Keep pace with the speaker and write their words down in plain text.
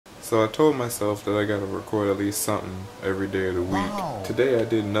So I told myself that I gotta record at least something every day of the week. Wow. Today I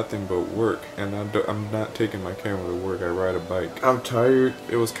did nothing but work, and I'm not taking my camera to work. I ride a bike. I'm tired.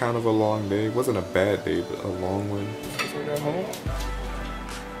 It was kind of a long day. It wasn't a bad day, but a long one.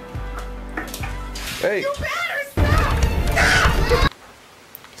 Hey! You better stop!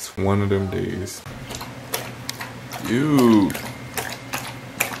 It's one of them days. Ew.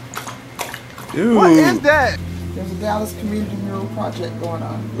 Ew. What is that? There's a Dallas Community Mural Project going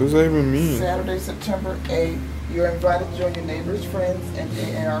on. What does that even mean? Saturday, September 8th. You're invited to join your neighbors, friends, and the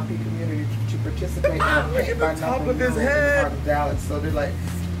AARP community to participate in the Paint by Number mural in part of Dallas. So they're like,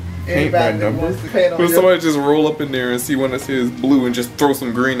 Paint by Number? Will somebody just roll up in there and see one that says blue and just throw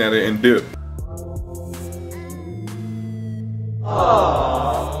some green at it and dip?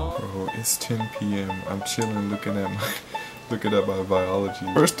 Bro, it's 10 p.m. I'm chilling looking at my biology.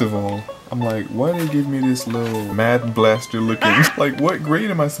 First of all, I'm like, why they give me this little mad blaster looking? Like, what grade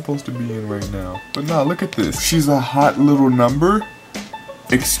am I supposed to be in right now? But nah, look at this. She's a hot little number?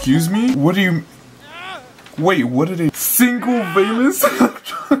 Excuse me? What do you... Wait, what are they? Single valence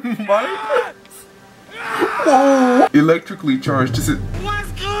electron mic? Whoa! Electrically charged. Is it...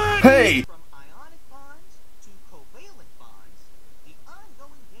 What's good? Hey!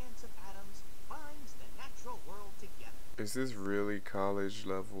 Is this really college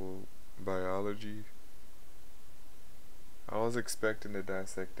level biology? I was expecting to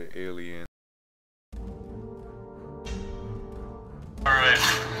dissect the alien. Alright,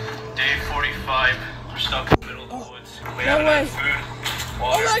 day 45. We're stuck in the middle of the woods. We haven't had food.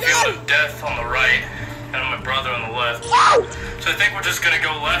 Well, there's a field of death on the right, and my brother on the left. So I think we're just gonna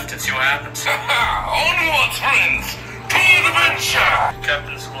go left and see what happens. Onwards, friends! To the adventure!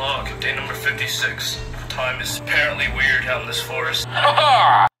 Captain's log, day number 56. Time is apparently weird out in this forest.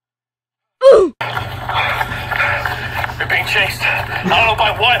 You're being chased. I don't know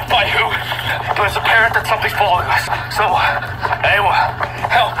by what, by who, but it's apparent that something's following us. Someone, anyone,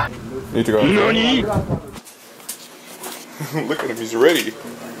 help! Need to go. Nani? Look at him, he's ready.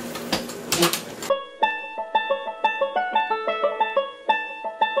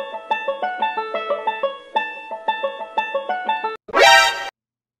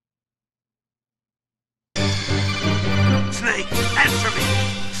 Snake, answer me!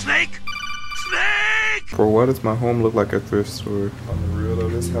 Snake! Snake! Bro, why does my home look like a thrift store? On the real though,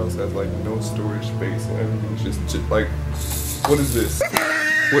 this house has like no storage space. Everything's just like, what is this?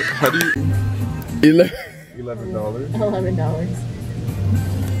 What? How do you? $11. $11.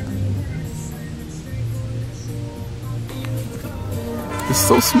 It's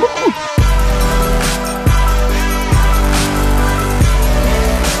so smooth.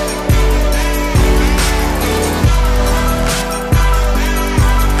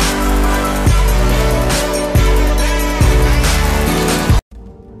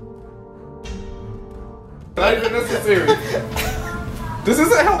 Not even necessary. This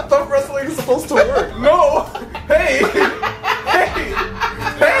isn't how thumb wrestling is supposed to work. No! Hey! Hey!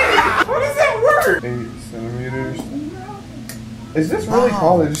 Hey! How does that work? 8 centimeters. Is this really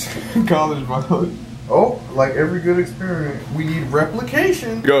college biology? Oh, like every good experiment, we need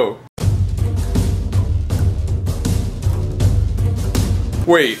replication. Go.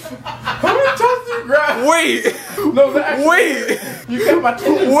 Wait. How many times do you grab? Wait! No, actually, wait! You got my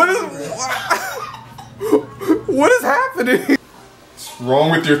tennis. What is happening? What's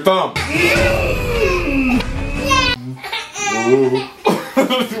wrong with your thumb?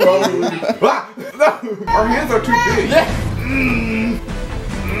 Our hands are too big.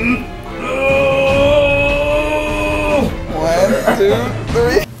 One, two,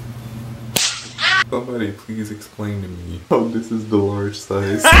 three. Somebody please explain to me how this is the large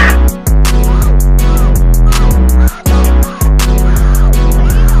size.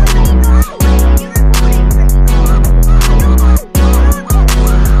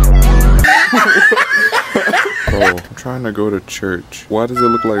 Oh, I'm trying to go to church. Why does it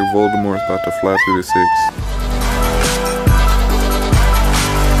look like Voldemort's about to fly through the six?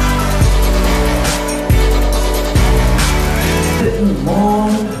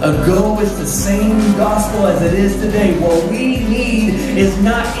 Long ago, it's the same gospel as it is today. What we need is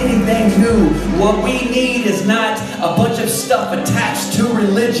not anything new. What we need is not a bunch of stuff attached to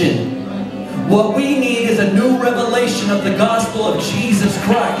religion. What we need is a new revelation of the gospel of Jesus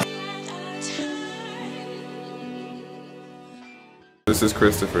Christ. This is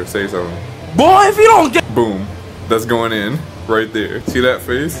Christopher. Say something. Boy, if you don't get... Boom. That's going in. Right there. See that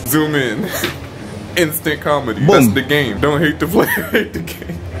face? Zoom in. Instant comedy. Boom. That's the game. Don't hate the player, hate the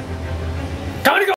game.